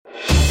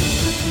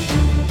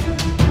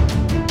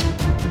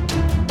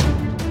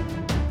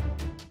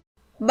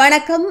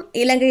வணக்கம்.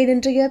 இலங்கையின்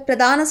இன்றைய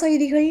பிரதான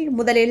செய்திகள்.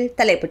 முதலில்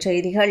தலைப்புச்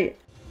செய்திகள்.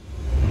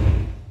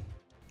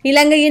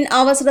 இலங்கையின்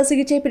அவசர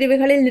சிகிச்சை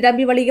பிரிவுகளில்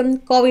நிரம்பி வழியும்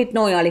கோவிட்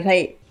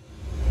நோயாளிகள்.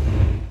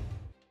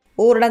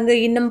 ஊரடங்கு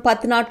இன்னும்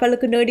 10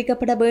 நாட்களுக்கு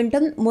நீடிக்கப்பட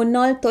வேண்டும்.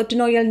 முன்னாள் தொற்று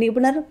நோயல்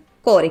நிபுணர்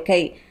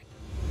கோரிக்கை.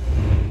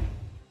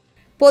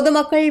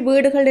 பொதுமக்கள்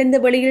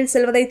வீடுகளிலிருந்து வெளியில்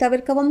செல்வதை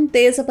தவிர்க்கவும்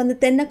தேசபந்து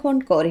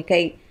தென்னக்கோன்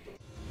கோரிக்கை.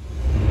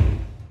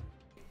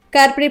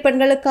 கர்ப்பிணி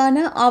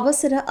பெண்களுக்கான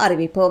அவசர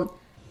அறிவிப்பு.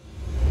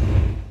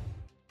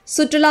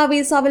 சுற்றுலா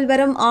வீசாவில்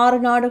வரும் 6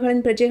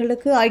 நாடுகளின்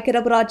பிரஜைகளுக்கு ஐக்கிய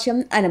அரபு ராச்சியம்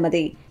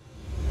அனுமதி.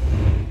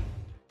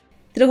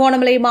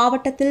 திருகோணமலை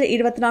மாவட்டத்தில்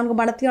 24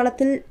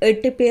 மணித்தியாலத்தில்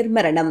 8 பேர்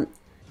மரணம்.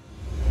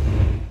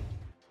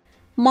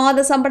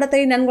 மாத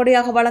சம்பளத்தை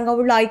நன்கொடையாக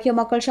வழங்கவுள்ள ஐக்கிய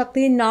மக்கள்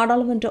சக்தியின்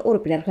நாடாளுமன்ற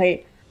உறுப்பினர்கள்.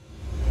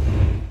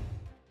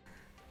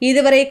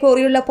 இதுவரை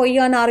கூறியுள்ள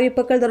பொய்யான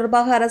அறிவிப்புகள்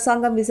தொடர்பாக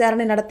அரசாங்கம்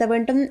விசாரணை நடத்த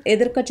வேண்டும்.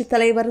 எதிர்க்கட்சித்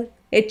தலைவர்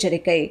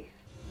எச்சரிக்கை.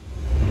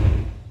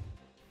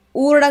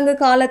 ஊரடங்கு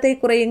காலத்தை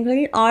குறையுங்கள்.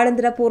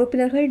 ஆளுந்தரப்பு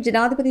உறுப்பினர்கள்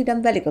ஜனாதிபதியிடம்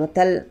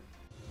வலியுறுத்தல்.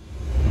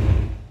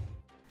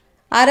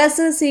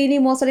 அரசு சீனி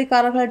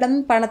மோசடிக்காரர்களிடம்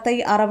பணத்தை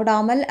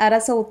அறவிடாமல்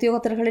அரச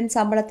உத்தியோகத்தர்களின்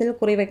சம்பளத்தில்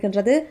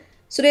குறிவைக்கின்றது.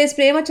 சுரேஷ்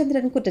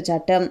பிரேமச்சந்திரன்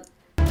குற்றச்சாட்டு.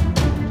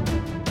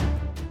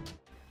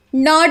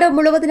 நாடு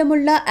முழுவதிலும்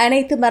உள்ள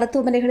அனைத்து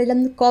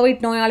மருத்துவமனைகளிலும்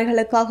கோவிட்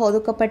நோயாளிகளுக்காக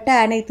ஒதுக்கப்பட்ட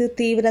அனைத்து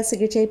தீவிர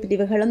சிகிச்சை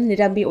பிரிவுகளும்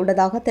நிரம்பி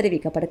உள்ளதாக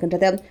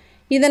தெரிவிக்கப்படுகின்றது.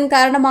 இதன்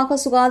காரணமாக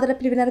சுகாதார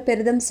பிரிவினர்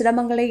பெரிதும்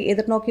சிரமங்களை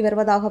எதிர்நோக்கி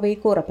வருவதாகவே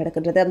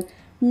கூறப்படுகின்றது.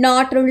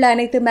 நாட்டில் உள்ள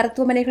அனைத்து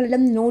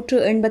மருத்துவமனைகளிலும்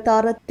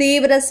 186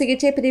 தீவிர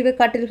சிகிச்சை பிரிவு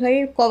கட்டில்கள்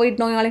கோவிட்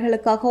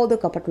நோயாளிகளுக்காக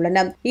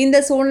ஒதுக்கப்பட்டுள்ளன.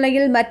 இந்த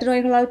சூழ்நிலையில் மற்ற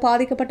நோய்களால்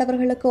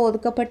பாதிக்கப்பட்டவர்களுக்கு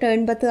ஒதுக்கப்பட்ட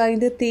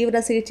 85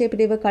 தீவிர சிகிச்சை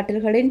பிரிவு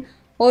கட்டில்களின்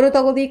ஒரு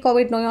தொகுதி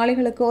கோவிட்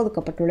நோயாளிகளுக்கு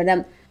ஒதுக்கப்பட்டுள்ளன.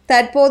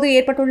 தற்போது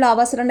ஏற்பட்டுள்ள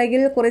அவசர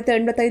நிலையில் குறித்த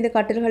 85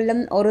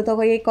 கட்டில்களிலும் ஒரு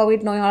தொகையை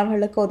கோவிட்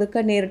நோயாளர்களுக்கு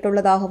ஒதுக்க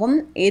நேரிட்டுள்ளதாகவும்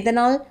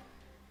இதனால்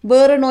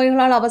வேறு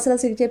நோய்களால் அவசர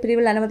சிகிச்சை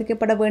பிரிவில்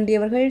அனுமதிக்கப்பட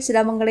வேண்டியவர்கள்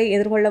சிரமங்களை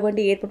எதிர்கொள்ள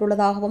வேண்டி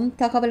ஏற்பட்டுள்ளதாகவும்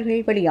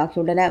தகவல்கள்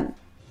வெளியாகியுள்ளன.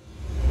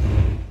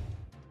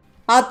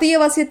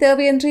 அத்தியாவசிய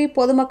தேவையின்றி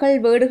பொதுமக்கள்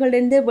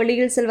வீடுகளிலிருந்து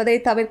வெளியில் செல்வதை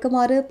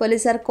தவிர்க்குமாறு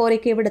போலீசார்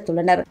கோரிக்கை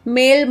விடுத்துள்ளனர்.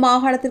 மேல்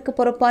மாகாணத்திற்கு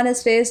பொறுப்பான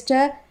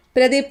சிரேஷ்ட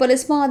பிரதி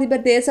போலீஸ் மா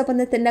அதிபர்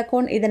தேசபந்து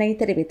தென்னக்கோன் இதனை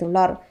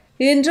தெரிவித்துள்ளார்.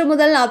 இன்று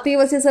முதல்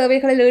அத்தியாவசிய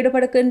சேவைகளில்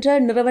ஈடுபடுகின்ற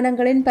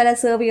நிறுவனங்களின் பல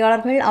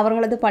சேவையாளர்கள்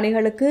அவர்களது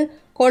பணிகளுக்கு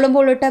கொழும்பு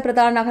உள்ளிட்ட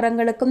பிரதான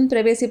நகரங்களுக்கும்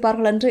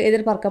பிரவேசிப்பார்கள் என்று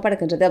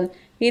எதிர்பார்க்கப்படுகின்றது.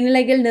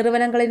 இந்நிலையில்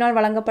நிறுவனங்களினால்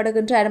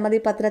வழங்கப்படுகின்ற அனுமதி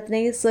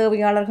பத்திரத்தினை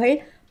சேவையாளர்கள்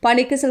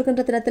பணிக்கு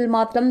செல்கின்ற தினத்தில்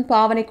மாத்திரம்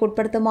பாவனைக்கு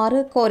உட்படுத்துமாறு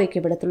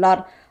கோரிக்கை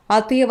விடுத்துள்ளார்.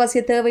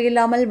 அத்தியாவசிய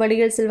தேவையில்லாமல்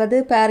வெளியில் செல்வது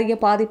பாரிய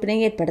பாதிப்பினை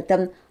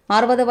ஏற்படுத்தும்.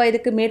 60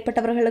 வயதுக்கு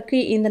மேற்பட்டவர்களுக்கு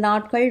இந்த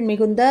நாட்கள்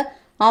மிகுந்த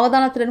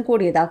அவதானத்துடன்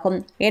கூடியதாகும்.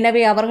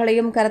 எனவே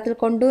அவர்களையும் கருத்தில்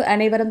கொண்டு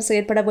அனைவரும்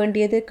செயற்பட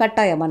வேண்டியது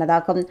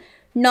கட்டாயமானதாகும்.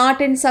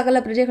 நாட்டின் சகல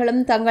பிரஜைகளும்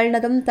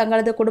தங்களதும்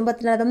தங்களது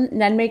குடும்பத்தினதும்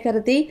நன்மை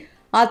கருதி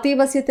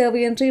அத்தியாவசிய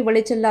தேவையின்றி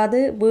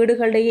வெளிச்செல்லாது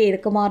வீடுகளிலேயே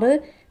இருக்குமாறு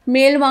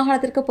மேல்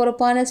மாகாணத்திற்கு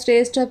பொறுப்பான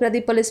சிரேஷ்ட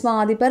பிரதி போலீஸ் மா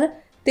அதிபர்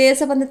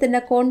தேசபந்து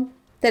தென்னக்கோன்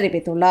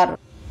தெரிவித்துள்ளார்.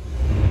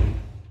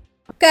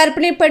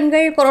 கர்ப்பிணி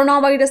பெண்கள் கொரோனா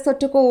வைரஸ்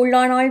தொற்றுக்கு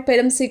உள்ளானால்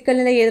பெரும் சிக்கல்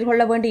நிலை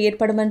எதிர்கொள்ள வேண்டி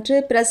ஏற்படும் என்று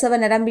பிரசவ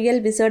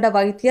நரம்பியல் விசேட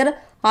வைத்தியர்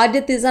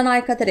அஜித்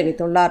திசாநாயக்க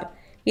தெரிவித்துள்ளார்.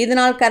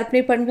 இதனால்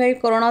கர்ப்பிணி பெண்கள்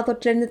கொரோனா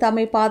தொற்றிலிருந்து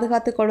தம்மை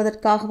பாதுகாத்துக்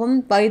கொள்வதற்காகவும்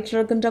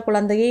வயிற்றிருக்கின்ற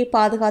குழந்தையை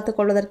பாதுகாத்துக்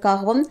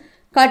கொள்வதற்காகவும்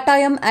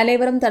கட்டாயம்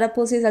அனைவரும்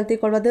தடுப்பூசி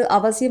செலுத்திக் கொள்வது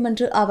அவசியம்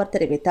என்று அவர்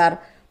தெரிவித்தார்.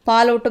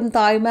 பாலூட்டும்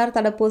தாய்மார்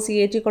தடுப்பூசி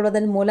ஏற்றிக்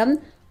கொள்வதன் மூலம்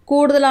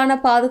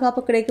கூடுதலான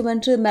பாதுகாப்பு கிடைக்கும்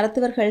என்று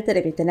மருத்துவர்கள்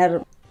தெரிவித்தனர்.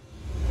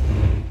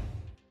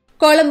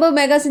 கொழும்பு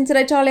மெகா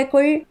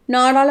சிறைச்சாலைக்குள்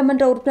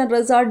நாடாளுமன்ற உறுப்பினர்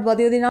ரிசார்ட்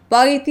வதியுதீனால்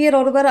வைத்தியர்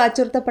ஒருவர்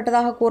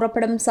அச்சுறுத்தப்பட்டதாக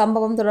கூறப்படும்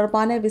சம்பவம்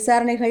தொடர்பான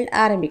விசாரணைகள்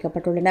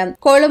ஆரம்பிக்கப்பட்டுள்ளன.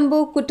 கொழும்பு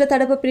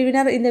குற்றத்தடுப்பு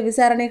பிரிவினர் இந்த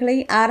விசாரணைகளை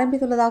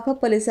ஆரம்பித்துள்ளதாக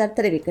போலீசார்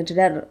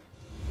தெரிவிக்கின்றனர்.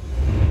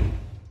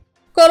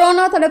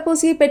 கொரோனா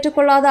தடுப்பூசியை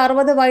பெற்றுக்கொள்ளாத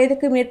 60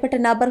 வயதுக்கு மேற்பட்ட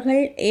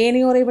நபர்கள்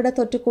ஏனையோரை விட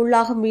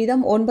தொற்றுக்குள்ளாகும்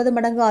வீதம் 9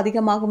 மடங்கு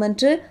அதிகமாகும்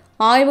என்று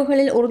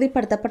ஆய்வுகளில்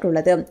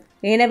உறுதிப்படுத்தப்பட்டுள்ளது.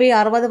 எனவே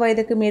 60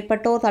 வயதுக்கு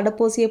மேற்பட்டோர்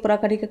தடுப்பூசியை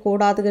புறக்கணிக்க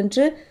கூடாது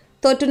என்று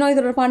தொற்று நோய்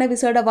தொடர்பான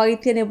விசேட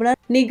வைத்திய நிபுணர்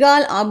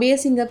நிகால்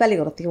அபேசிங்க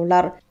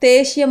வலியுறுத்தியுள்ளார்.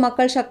 தேசிய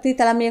மக்கள் சக்தி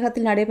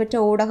தலைமையகத்தில் நடைபெற்ற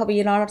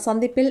ஊடகவியலாளர்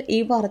சந்திப்பில்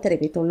இவ்வாறு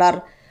தெரிவித்துள்ளார்.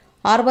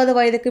 60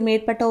 வயதுக்கு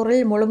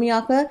மேற்பட்டோரில்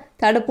முழுமையாக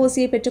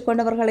தடுப்பூசியை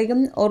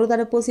பெற்றுக்கொண்டவர்களையும் ஒரு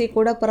தடுப்பூசியை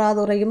கூட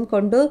பெறாதோரையும்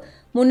கொண்டு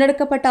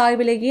முன்னெடுக்கப்பட்ட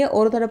ஆய்விலேயே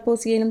ஒரு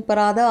தடுப்பூசியையும்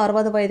பெறாத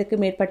 60 வயதுக்கு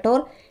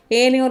மேற்பட்டோர்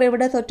ஏனையோரை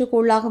விட தொற்றுக்கு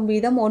உள்ளாகும்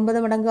வீதம்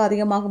 9 மடங்கு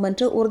அதிகமாகும்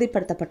என்று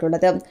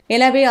உறுதிப்படுத்தப்பட்டுள்ளது.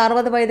 எனவே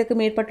 60 வயதுக்கு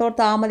மேற்பட்டோர்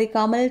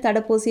தாமதிக்காமல்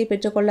தடுப்பூசியை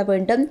பெற்றுக்கொள்ள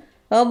வேண்டும்.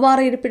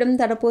 எவ்வாறு இருப்பினும்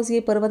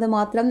தடுப்பூசியை பெறுவது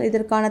மாத்திரம்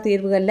இதற்கான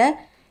தீர்வு அல்ல.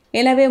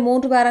 எனவே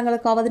 3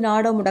 வாரங்களுக்காவது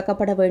நாடு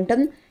முடக்கப்பட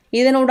வேண்டும்.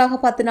 இதனூடாக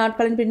 10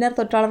 நாட்களின் பின்னர்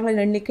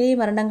தொற்றாளர்களின் எண்ணிக்கை,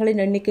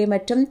 மரணங்களின் எண்ணிக்கை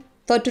மற்றும்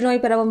தொற்று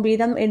நோய் பரவும்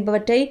வீதம்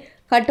என்பவற்றை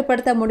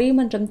கட்டுப்படுத்த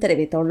முடியும் என்றும்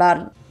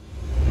தெரிவித்துள்ளார்.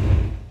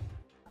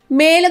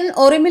 மேலும்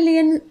 1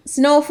 மில்லியன்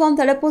சினோஃபார்ம்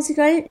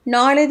தடுப்பூசிகள்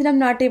நாளை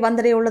தினம் நாட்டை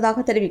வந்தடைய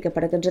உள்ளதாக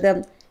தெரிவிக்கப்படுகின்றது.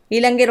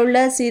 இலங்கையில் உள்ள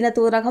சீன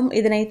தூதரகம்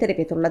இதனை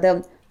தெரிவித்துள்ளது.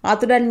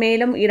 அத்துடன்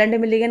மேலும் 2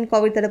 மில்லியன்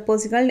கோவிட்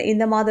தடுப்பூசிகள்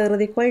இந்த மாத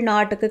இறுதிக்குள்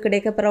நாட்டுக்கு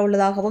கிடைக்கப்பெற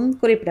உள்ளதாகவும்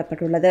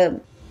குறிப்பிடப்பட்டுள்ளது.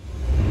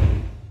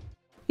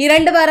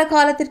 2 வார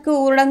காலத்திற்கு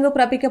ஊரடங்கு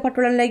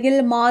பிறப்பிக்கப்பட்டுள்ள நிலையில்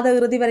மாத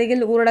இறுதி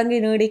வரையில் ஊரடங்கை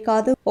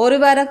நீடிக்காது 1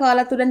 வார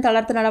காலத்துடன்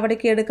தளர்த்த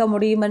நடவடிக்கை எடுக்க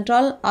முடியும்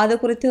என்றால் அது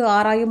குறித்து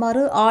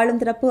ஆராயுமாறு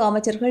ஆளும் தரப்பு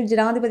அமைச்சர்கள்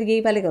ஜனாதிபதியை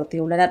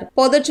வலியுறுத்தியுள்ளனர்.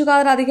 பொது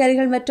சுகாதார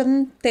அதிகாரிகள் மற்றும்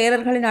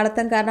தேரர்களின்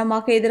அழுத்தம்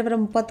காரணமாக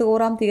எதிர்வரும்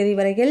 31ஆம் தேதி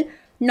வரையில்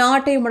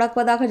நாட்டை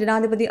முடக்குவதாக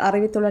ஜனாதிபதி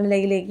அறிவித்துள்ள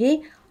நிலையிலேயே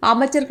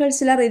அமைச்சர்கள்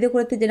சிலர்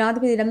இதுகுறித்து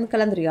ஜனாதிபதியிடம்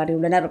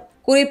கலந்துரையாடியுள்ளனர்.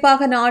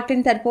 குறிப்பாக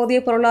நாட்டின் தற்போதைய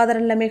பொருளாதார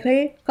நிலைமைகள்,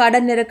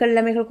 கடன் நெருக்கடி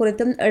நிலைமைகள்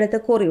குறித்தும்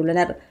எடுத்துக்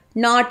கூறியுள்ளனர்.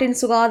 நாட்டின்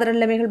சுகாதார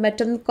நிலைமைகள்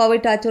மற்றும்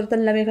கோவிட்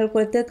அச்சுறுத்தல் நிலைமைகள்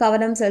குறித்து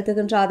கவனம்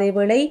செலுத்துகின்ற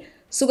அதேவேளை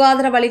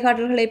சுகாதார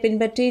வழிகாட்டல்களை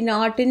பின்பற்றி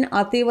நாட்டின்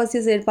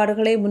அத்தியாவசிய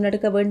செயல்பாடுகளை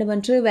முன்னெடுக்க வேண்டும்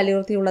என்று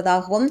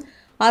வலியுறுத்தியுள்ளதாகவும்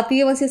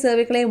அத்தியாவசிய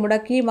சேவைகளை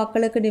முடக்கி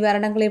மக்களுக்கு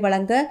நிவாரணங்களை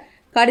வழங்க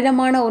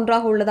கடினமான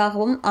ஒன்றாக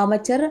உள்ளதாகவும்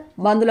அமைச்சர்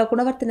பந்துல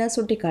குணவர்த்தன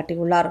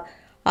சுட்டிக்காட்டியுள்ளார்.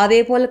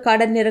 அதேபோல்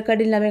கடன்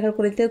நெருக்கடி நிலைமைகள்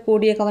குறித்து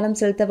கூடிய கவனம்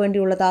செலுத்த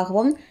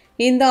வேண்டியுள்ளதாகவும்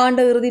இந்த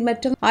ஆண்டு இறுதி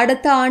மற்றும்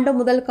அடுத்த ஆண்டு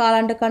முதல்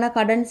காலாண்டுக்கான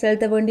கடன்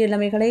செலுத்த வேண்டிய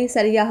நிலைமைகளை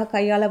சரியாக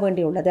கையாள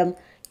வேண்டியுள்ளது.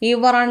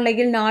 இவ்வாறான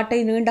நிலையில்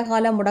நாட்டை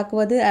நீண்டகாலம்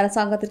முடக்குவது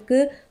அரசாங்கத்திற்கு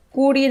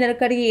கூடிய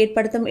நெருக்கடியை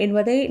ஏற்படுத்தும்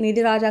என்பதை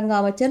நிதி ராஜாங்க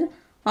அமைச்சர்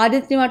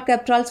ஆதித்யநாத்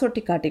கப்ரால்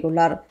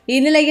சுட்டிக்காட்டியுள்ளார்.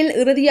 இந்நிலையில்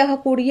இறுதியாக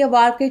கூடிய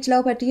வாழ்க்கை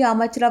செலவு பற்றிய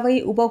அமைச்சரவை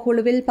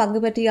உபகுழுவில் பங்கு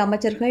பற்றிய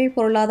அமைச்சர்கள்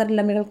பொருளாதார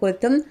நிலைமைகள்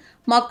குறித்தும்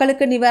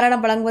மக்களுக்கு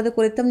நிவாரணம் வழங்குவது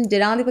குறித்தும்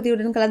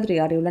ஜனாதிபதியுடன்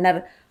கலந்துரையாடியுள்ளனர்.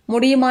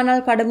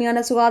 முடியுமானால்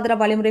கடுமையான சுகாதார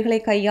வழிமுறைகளை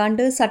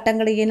கையாண்டு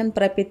சட்டங்களை ஏனும்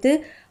பிறப்பித்து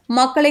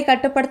மக்களை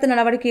கட்டுப்படுத்த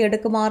நடவடிக்கை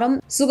எடுக்குமாறும்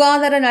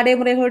சுகாதார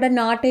நடைமுறைகளுடன்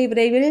நாட்டை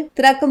விரைவில்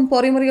திறக்கும்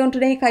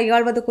பொறிமுறையொன்றினை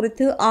கையாள்வது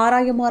குறித்து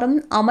ஆராயுமாறும்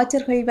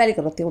அமைச்சர்கள்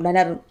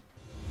வலியுறுத்தியுள்ளனர்.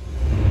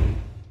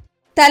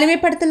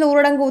 தனிமைப்படுத்தல்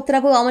ஊரடங்கு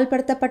உத்தரவு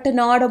அமல்படுத்தப்பட்டு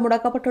நாடு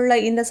முடக்கப்பட்டுள்ள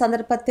இந்த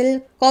சந்தர்ப்பத்தில்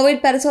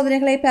கோவிட்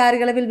பரிசோதனைகளை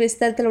பாரியளவில்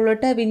விஸ்தரித்தல்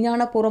உள்ளிட்ட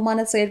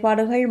விஞ்ஞானபூர்வமான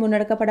செயல்பாடுகள்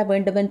முன்னெடுக்கப்பட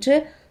வேண்டும் என்று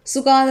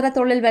சுகாதார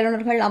தொழில்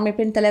வல்லுநர்கள்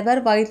அமைப்பின்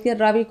தலைவர்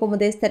வைத்தியர் ரவி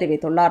குமுதேஷ்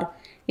தெரிவித்துள்ளார்.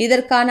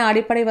 இதற்கான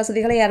அடிப்படை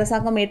வசதிகளை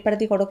அரசாங்கம்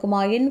ஏற்படுத்தி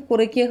கொடுக்குமாயின்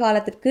குறுகிய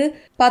காலத்திற்கு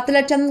 10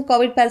 லட்சம்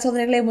கோவிட்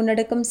பரிசோதனைகளை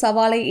முன்னெடுக்கும்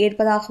சவாலை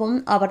ஏற்பதாகவும்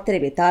அவர்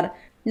தெரிவித்தார்.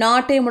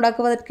 நாட்டை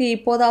முடக்குவதற்கு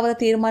இப்போதாவது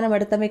தீர்மானம்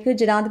எடுத்தமைக்கு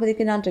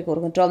ஜனாதிபதிக்கு நன்றி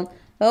கூறுகின்றோம்.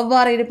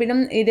 எவ்வாறு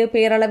இருப்பினும் இது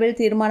பேரளவில்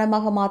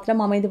தீர்மானமாக மாத்திரம்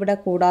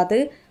அமைந்துவிடக் கூடாது.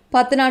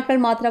 10 நாட்கள்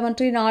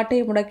மாத்திரமன்றி நாட்டை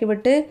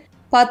முடக்கிவிட்டு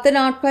 10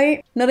 நாட்கள்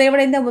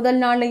நிறைவடைந்த முதல்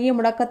நாளிலேயே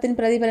முடக்கத்தின்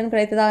பிரதிபலன்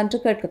கிடைத்ததா என்று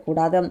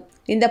கேட்கக்கூடாது.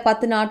 இந்த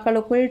 10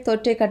 நாட்களுக்குள்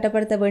தொற்றை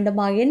கட்டுப்படுத்த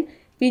வேண்டுமாயின்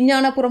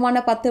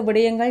விஞ்ஞானபூர்வமான 10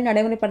 விடயங்கள்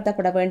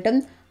நடைமுறைப்படுத்தப்பட வேண்டும்.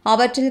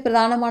 அவற்றில்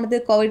பிரதானமானது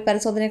கோவிட்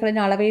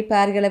பரிசோதனைகளின் அளவை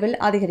பாரியளவில்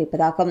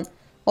அதிகரிப்பதாகும்.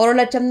 1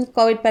 லட்சம்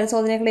கோவிட்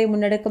பரிசோதனைகளை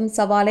முன்னெடுக்கும்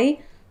சவாலை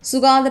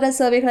சுகாதார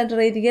சேவைகள் என்ற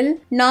ரீதியில்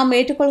நாம்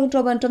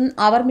ஏற்றுக்கொள்கின்றோம் என்றும்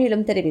அவர்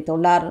மேலும்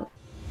தெரிவித்துள்ளார்.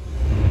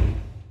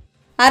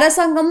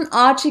 அரசாங்கம்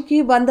ஆட்சிக்கு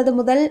வந்தது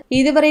முதல்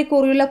இதுவரை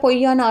கூறியுள்ள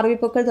பொய்யான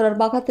அறிவிப்புகள்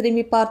தொடர்பாக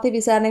திரும்பி பார்த்து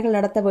விசாரணைகள்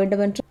நடத்த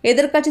வேண்டும் என்று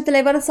எதிர்க்கட்சித்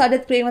தலைவர்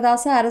சஜித்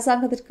பிரேமதாச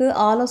அரசாங்கத்திற்கு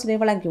ஆலோசனை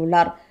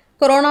வழங்கியுள்ளார்.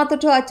 கொரோனா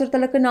தொற்று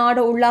அச்சுறுத்தலுக்கு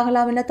நாடு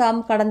உள்ளாகலாம் என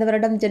தாம் கடந்த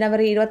வருடம்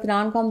ஜனவரி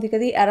 24ஆம்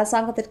தேதி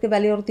அரசாங்கத்திற்கு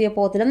வலியுறுத்திய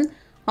போதிலும்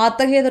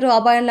அத்தகையதொரு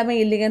அபாய நிலைமை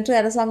இல்லை என்று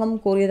அரசாங்கம்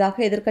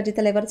கூறியதாக எதிர்க்கட்சித்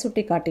தலைவர்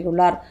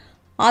சுட்டிக்காட்டியுள்ளார்.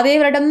 அதே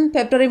வருடம்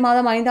பிப்ரவரி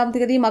மாதம் 5ஆம்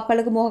தேதி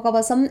மக்களுக்கு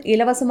முகக்கவசம்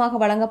இலவசமாக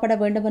வழங்கப்பட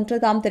வேண்டும் என்று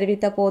தாம்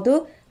தெரிவித்த போது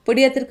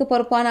விடயத்திற்கு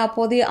பொறுப்பான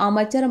அப்போதைய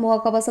அமைச்சர்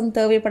முகக்கவசம்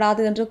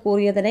தேவைப்படாது என்று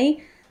கூறியதனை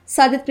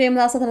சஜித்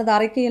பிரேமதாச தனது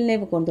அறிக்கையில்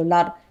நினைவு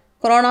கூர்ந்துள்ளார்.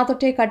 கொரோனா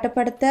தொற்றை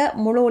கட்டுப்படுத்த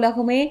முழு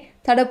உலகுமே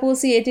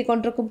தடுப்பூசி ஏற்றிக்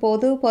கொண்டிருக்கும்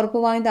போது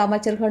பொறுப்பு வாய்ந்த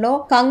அமைச்சர்களோ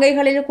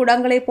கங்கைகளில்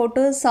குடங்களை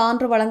போட்டு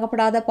சான்று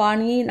வழங்கப்படாத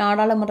பாணியை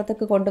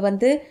நாடாளுமன்றத்துக்கு கொண்டு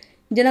வந்து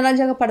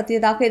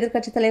ஜனரஞ்சகப்படுத்தியதாக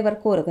எதிர்க்கட்சித் தலைவர்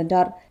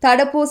கூறுகின்றார்.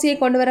 தடுப்பூசியை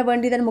கொண்டுவர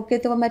வேண்டியதன்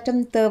முக்கியத்துவம் மற்றும்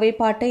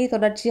தேவைப்பாட்டை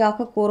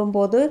தொடர்ச்சியாக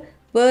கூறும்போது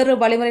வேறு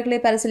வழிமுறைகளை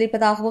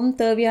பரிசீலிப்பதாகவும்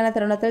தேவையான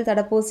தருணத்தில்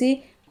தடுப்பூசி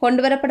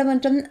கொண்டுவரப்படும்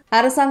என்றும்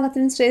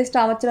அரசாங்கத்தின் சிரேஷ்ட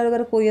அமைச்சர்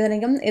ஒருவர்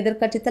கூறியதனையும்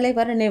எதிர்க்கட்சித்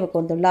தலைவர் நினைவு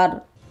கூர்ந்துள்ளார்.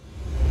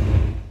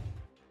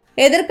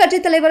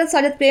 எதிர்க்கட்சித் தலைவர்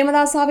சஜித்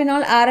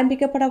பிரேமதாசாவினால்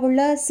ஆரம்பிக்கப்படவுள்ள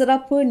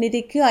சிறப்பு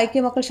நிதிக்கு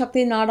ஐக்கிய மக்கள்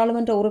சக்தியின்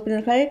நாடாளுமன்ற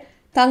உறுப்பினர்கள்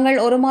தங்கள்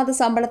 1 மாத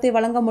சம்பளத்தை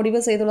வழங்க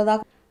முடிவு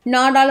செய்துள்ளதாக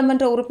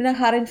நாடாளுமன்ற உறுப்பினர்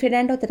ஹரின்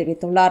பெர்னாண்டோ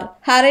தெரிவித்துள்ளார்.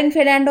 ஹரின்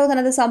பெர்னாண்டோ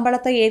தனது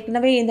சம்பளத்தை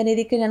ஏற்கனவே இந்த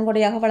நிதிக்கு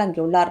நன்கொடையாக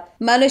வழங்கியுள்ளார்.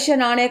 மலேசிய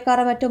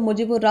நாணயக்கார மற்றும்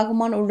முஜிபுர்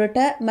ரஹ்மான் உள்ளிட்ட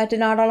மற்ற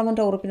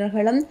நாடாளுமன்ற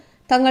உறுப்பினர்களும்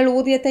தங்கள்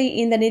ஊதியத்தை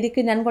இந்த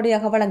நிதிக்கு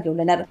நன்கொடையாக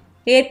வழங்கியுள்ளனர்.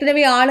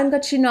 ஏற்கனவே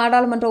ஆளுங்கட்சி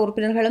நாடாளுமன்ற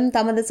உறுப்பினர்களும்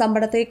தமது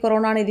சம்பளத்தை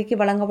கொரோனா நிதிக்கு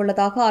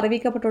வழங்கவுள்ளதாக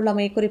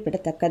அறிவிக்கப்பட்டுள்ளமை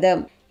குறிப்பிடத்தக்கது.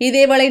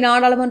 இதேவேளை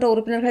நாடாளுமன்ற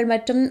உறுப்பினர்கள்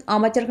மற்றும்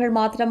அமைச்சர்கள்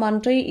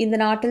மாத்திரமன்றி இந்த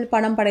நாட்டில்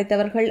பணம்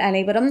படைத்தவர்கள்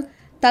அனைவரும்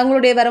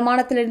தங்களுடைய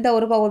வருமானத்திலிருந்த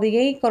ஒரு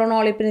பகுதியை கொரோனா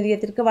ஒழிப்பு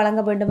நிதியத்திற்கு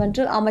வழங்க வேண்டும்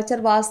என்று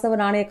அமைச்சர் வாஸ்தவ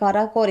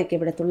நாணயக்காரா கோரிக்கை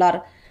விடுத்துள்ளார்.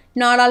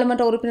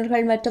 நாடாளுமன்ற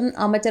உறுப்பினர்கள் மற்றும்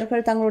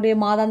அமைச்சர்கள் தங்களுடைய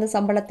மாதாந்த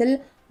சம்பளத்தில்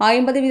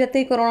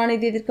 50% கொரோனா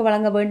நிதியத்திற்கு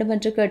வழங்க வேண்டும்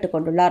என்று கேட்டுக்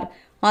கொண்டுள்ளார்.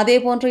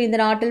 அதேபோன்று இந்த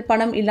நாட்டில்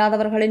பணம்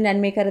இல்லாதவர்களின்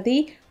நன்மை கருதி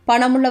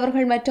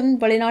பணமுள்ளவர்கள் மற்றும்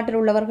வெளிநாட்டில்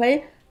உள்ளவர்கள்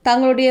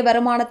தங்களுடைய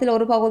வருமானத்தில்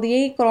ஒரு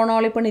பகுதியை கொரோனா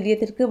ஒழிப்பு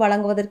நிதியத்திற்கு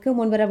வழங்குவதற்கு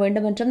முன்வர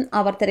வேண்டும் என்றும்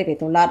அவர்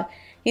தெரிவித்துள்ளார்.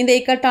 இந்த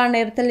இக்கட்டான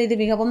நேரத்தில் இது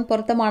மிகவும்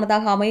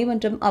பொருத்தமானதாக அமையும்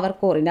என்றும் அவர்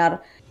கூறினார்.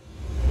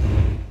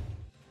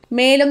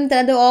 மேலும்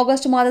தனது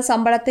ஆகஸ்ட் மாத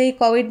சம்பளத்தை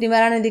கோவிட்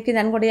நிவாரண நிதிக்கு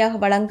நன்கொடையாக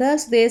வழங்க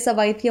சுதேச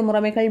வைத்திய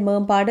முறைமைகள்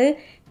மேம்பாடு,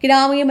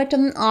 கிராமிய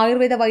மற்றும்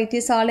ஆயுர்வேத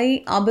வைத்தியசாலை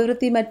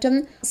அபிவிருத்தி மற்றும்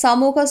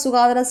சமூக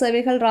சுகாதார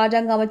சேவைகள்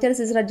ராஜாங்க அமைச்சர்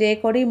சிசிர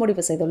ஜெயக்கொடி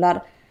முடிவு செய்துள்ளார்.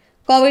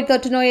 கோவிட்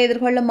தொற்று நோயை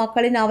எதிர்கொள்ளும்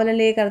மக்களின்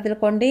அவலநிலையை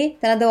கருத்தில் கொண்டே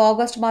தனது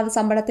ஆகஸ்ட் மாத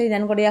சம்பளத்தை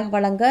நன்கொடையாக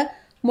வழங்க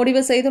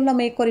முடிவு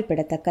செய்துள்ளமை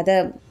குறிப்பிடத்தக்கது.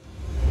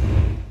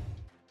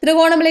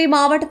 திருகோணமலை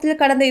மாவட்டத்தில்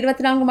கடந்த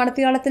 24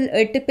 மணித்தியாலத்தில்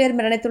 8 பேர்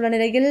மரணித்துள்ள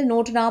நிலையில்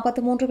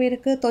 143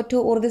 பேருக்கு தொற்று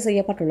உறுதி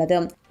செய்யப்பட்டுள்ளது.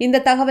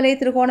 இந்த தகவலை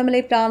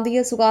திருகோணமலை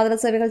பிராந்திய சுகாதார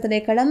சேவைகள்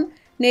திணைக்களம்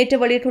நேற்று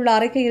வெளியிட்டுள்ள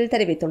அறிக்கையில்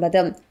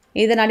தெரிவித்துள்ளது.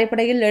 இதன்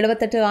அடிப்படையில்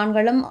 78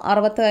 ஆண்களும்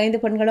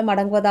 65 பெண்களும்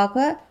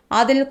அடங்குவதாக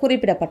அதில்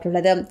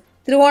குறிப்பிடப்பட்டுள்ளது.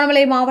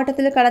 திருகோணமலை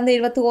மாவட்டத்தில் கடந்த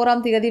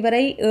 21ஆம் தேதி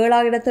வரை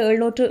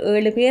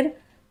 7,707 பேர்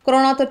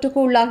கொரோனா தொற்றுக்கு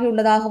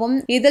உள்ளாகியுள்ளதாகவும்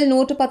இதில்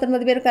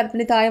 119 பேர்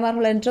கர்ப்பிணி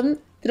தாய்மார்கள் என்றும்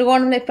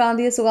திருகோணமலை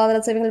பிராந்திய சுகாதார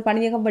சேவைகள்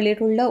பணியகம்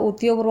வெளியிட்டுள்ள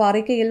உத்தியோகபூர்வ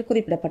அறிக்கையில்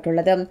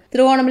குறிப்பிடப்பட்டுள்ளது.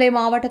 திருகோணமலை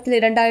மாவட்டத்தில்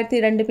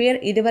 2002 பேர்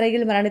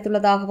இதுவரையில்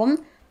மரணித்துள்ளதாகவும்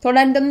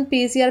தொடர்ந்தும்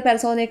PCR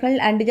பரிசோதனைகள்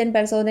ஆன்டிஜென்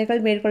பரிசோதனைகள்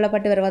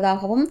மேற்கொள்ளப்பட்டு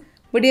வருவதாகவும்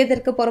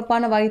விடயத்திற்கு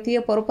பொறுப்பான வைத்திய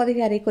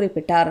பொறுப்பதிகாரி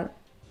குறிப்பிட்டார்.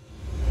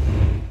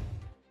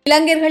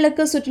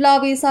 இலங்கையர்களுக்கு சுற்றுலா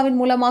விசாவின்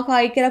மூலமாக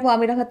ஐக்கிய அரபு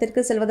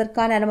அமீரகத்திற்கு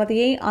செல்வதற்கான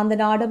அனுமதியை அந்த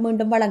நாடு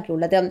மீண்டும்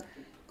வழங்கியுள்ளது.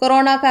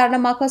 கொரோனா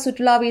காரணமாக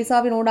சுற்றுலா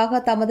விசாவின்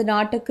ஊடாக தமது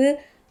நாட்டுக்கு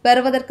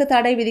வருவதற்கு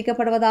தடை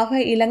விதிக்கப்படுவதாக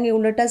இலங்கை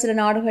உள்ளிட்ட சில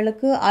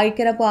நாடுகளுக்கு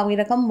ஐக்கிய அரபு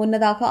அமீரகம்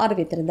முன்னதாக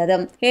அறிவித்திருந்தது.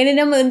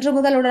 எனினும் இன்று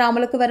முதல் உடன்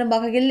அமலுக்கு வரும்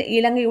வகையில்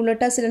இலங்கை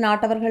உள்ளிட்ட சில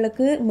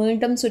நாட்டவர்களுக்கு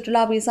மீண்டும்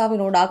சுற்றுலா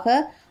விசாவின் ஊடாக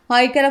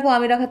ஐக்கிய அரபு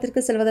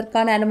அமீரகத்திற்கு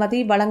செல்வதற்கான அனுமதி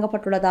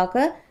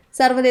வழங்கப்பட்டுள்ளதாக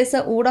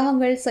சர்வதேச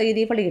ஊடகங்கள்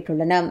செய்தி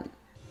வெளியிட்டுள்ளன.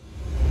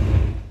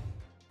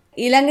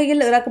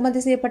 இலங்கையில் இறக்குமதி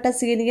செய்யப்பட்ட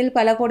சீனியில்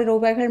பல கோடி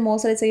ரூபாய்கள்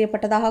மோசடி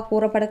செய்யப்பட்டதாக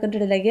கூறப்படுகின்ற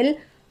நிலையில்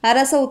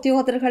அரசு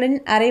உத்தியோகத்தர்களின்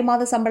அரை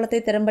மாத சம்பளத்தை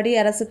தரும்படி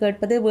அரசு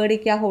கேட்பது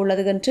வேடிக்கையாக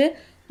உள்ளது என்று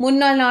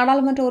முன்னாள்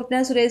நாடாளுமன்ற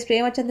உறுப்பினர் சுரேஷ்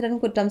பிரேமச்சந்திரன்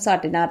குற்றம்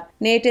சாட்டினார்.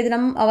 நேற்றைய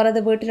தினம் அவரது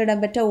வீட்டில்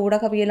இடம்பெற்ற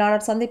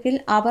ஊடகவியலாளர் சந்திப்பில்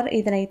அவர்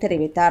இதனை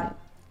தெரிவித்தார்.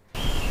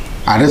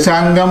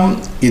 அரசாங்கம்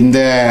இந்த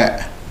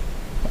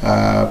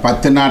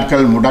 10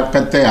 நாட்கள்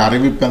முடக்கத்தை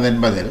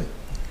அறிவிப்பதென்பதில்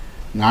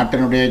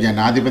நாட்டினுடைய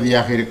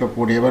ஜனாதிபதியாக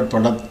இருக்கக்கூடியவர்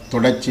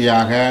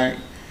தொடர்ச்சியாக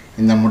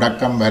இந்த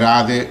முடக்கம்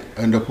வராது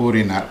என்று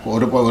கூறினார்,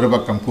 ஒரு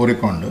பக்கம்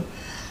கூறிக்கொண்டு.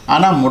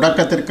 ஆனால்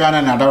முடக்கத்திற்கான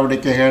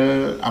நடவடிக்கைகள்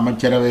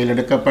அமைச்சரவையில்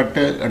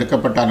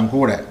எடுக்கப்பட்டாலும்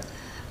கூட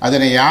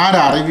அதனை யார்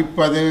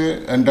அறிவிப்பது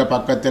என்ற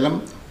பக்கத்திலும்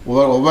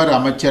ஒவ்வொரு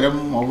அமைச்சரும்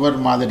ஒவ்வொரு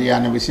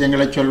மாதிரியான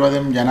விஷயங்களை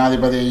சொல்வதும்,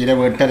 ஜனாதிபதி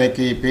இரவு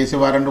 8:30க்கு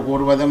பேசுவார் என்று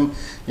கூறுவதும்,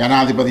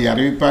 ஜனாதிபதி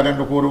அறிவிப்பார்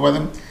என்று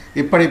கூறுவதும்,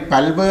 இப்படி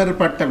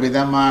பல்வேறுபட்ட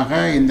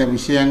விதமாக இந்த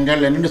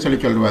விஷயங்கள் என்று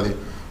சொல்வது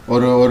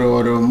ஒரு ஒரு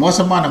ஒரு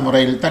மோசமான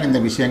முறையில் தான்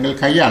இந்த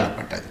விஷயங்கள்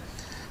கையாளப்பட்டது.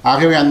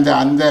 ஆகவே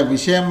அந்த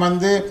விஷயம்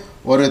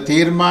ஒரு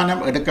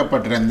தீர்மானம்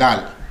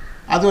எடுக்கப்பட்டிருந்தால்,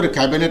 அது ஒரு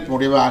கேபினெட்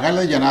முடிவாக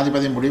அல்லது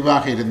ஜனாதிபதி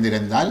முடிவாக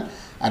இருந்திருந்தால்,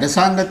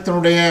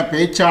 அரசாங்கத்தினுடைய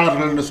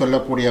பேச்சாளர்கள் என்று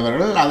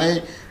சொல்லக்கூடியவர்கள் அதை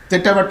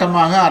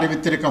திட்டவட்டமாக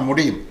அறிவித்திருக்க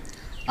முடியும்.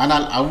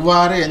 ஆனால்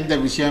அவ்வாறு எந்த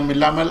விஷயம்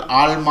இல்லாமல்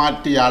ஆள்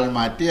மாற்றி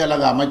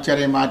அல்லது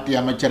அமைச்சரை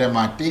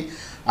மாற்றி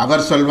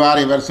அவர் சொல்வார்,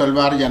 இவர்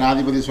சொல்வார்,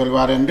 ஜனாதிபதி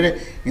சொல்வார் என்று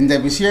இந்த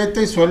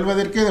விஷயத்தை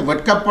சொல்வதற்கு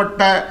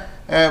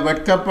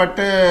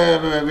வெட்கப்பட்டு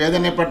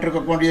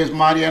வேதனைப்பட்டிருக்கக்கூடிய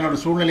மாதிரியான ஒரு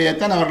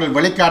சூழ்நிலையைத்தான் அவர்கள்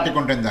வெளிக்காட்டி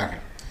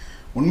கொண்டிருந்தார்கள்.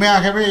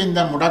 உண்மையாகவே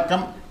இந்த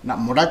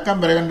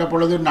முடக்கம் வருகின்ற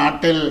பொழுது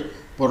நாட்டில்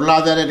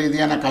பொருளாதார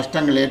ரீதியான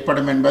கஷ்டங்கள்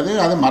ஏற்படும் என்பது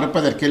அது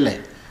மறுப்பதற்கில்லை.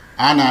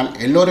 ஆனால்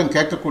எல்லோரும்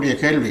கேட்கக்கூடிய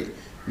கேள்வி,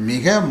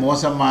 மிக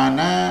மோசமான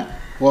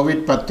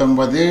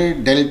கோவிட்-19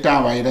 டெல்டா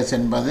வைரஸ்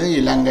என்பது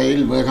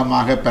இலங்கையில்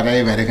வேகமாக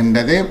பரவி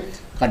வருகின்றது.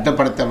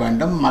 கட்டுப்படுத்த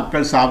வேண்டும்,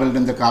 மக்கள்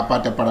சாவிலிருந்து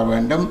காப்பாற்றப்பட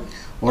வேண்டும்.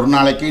 ஒரு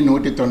நாளைக்கு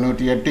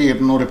 198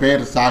 200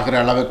 பேர் சாகிற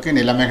அளவுக்கு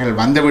நிலைமைகள்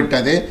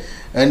வந்துவிட்டது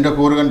என்று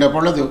கூறுகின்ற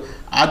பொழுது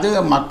அது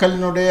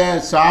மக்களினுடைய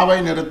சாவை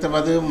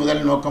நிறுத்துவது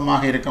முதல்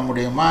நோக்கமாக இருக்க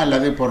முடியுமா,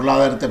 அல்லது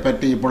பொருளாதாரத்தை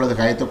பற்றி இப்பொழுது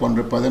கைத்து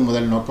கொண்டிருப்பது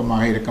முதல்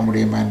நோக்கமாக இருக்க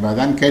முடியுமா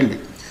என்பதுதான் கேள்வி.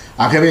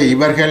 ஆகவே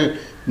இவர்கள்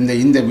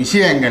இந்த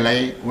விஷயங்களை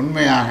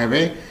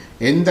உண்மையாகவே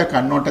எந்த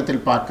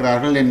கண்ணோட்டத்தில்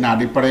பார்க்கிறார்கள், என்ன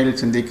அடிப்படையில்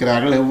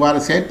சிந்திக்கிறார்கள், எவ்வாறு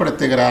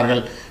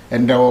செயற்படுத்துகிறார்கள்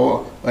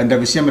என்ற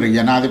விஷயம் இருக்கு.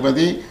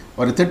 ஜனாதிபதி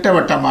ஒரு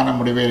திட்டவட்டமான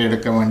முடிவுகள்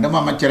எடுக்க வேண்டும்,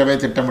 அமைச்சரவை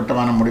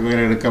திட்டவட்டமான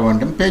முடிவுகள் எடுக்க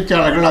வேண்டும்,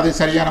 பேச்சாளர்கள் அதை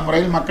சரியான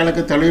முறையில்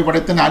மக்களுக்கு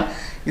தெளிவுபடுத்தினால்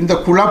இந்த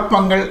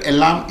குழப்பங்கள்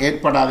எல்லாம்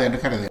ஏற்படாது என்று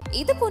கருது.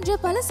 இது போன்ற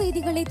பல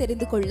செய்திகளை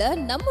தெரிந்து கொள்ள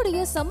நம்முடைய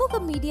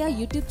சமூகம் மீடியா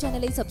யூடியூப்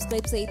சேனலை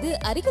சப்ஸ்கிரைப் செய்து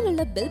அருகில்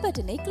உள்ள பெல்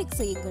பட்டனை கிளிக்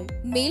செய்யுங்கள்.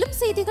 மேலும்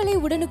செய்திகளை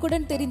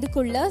உடனுக்குடன் தெரிந்து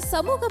கொள்ள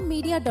samugam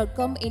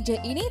media.com என்ற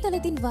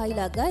இணையதளத்தின்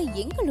வாயிலாக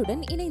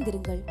எங்களுடன்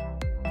இணைந்திருங்கள்.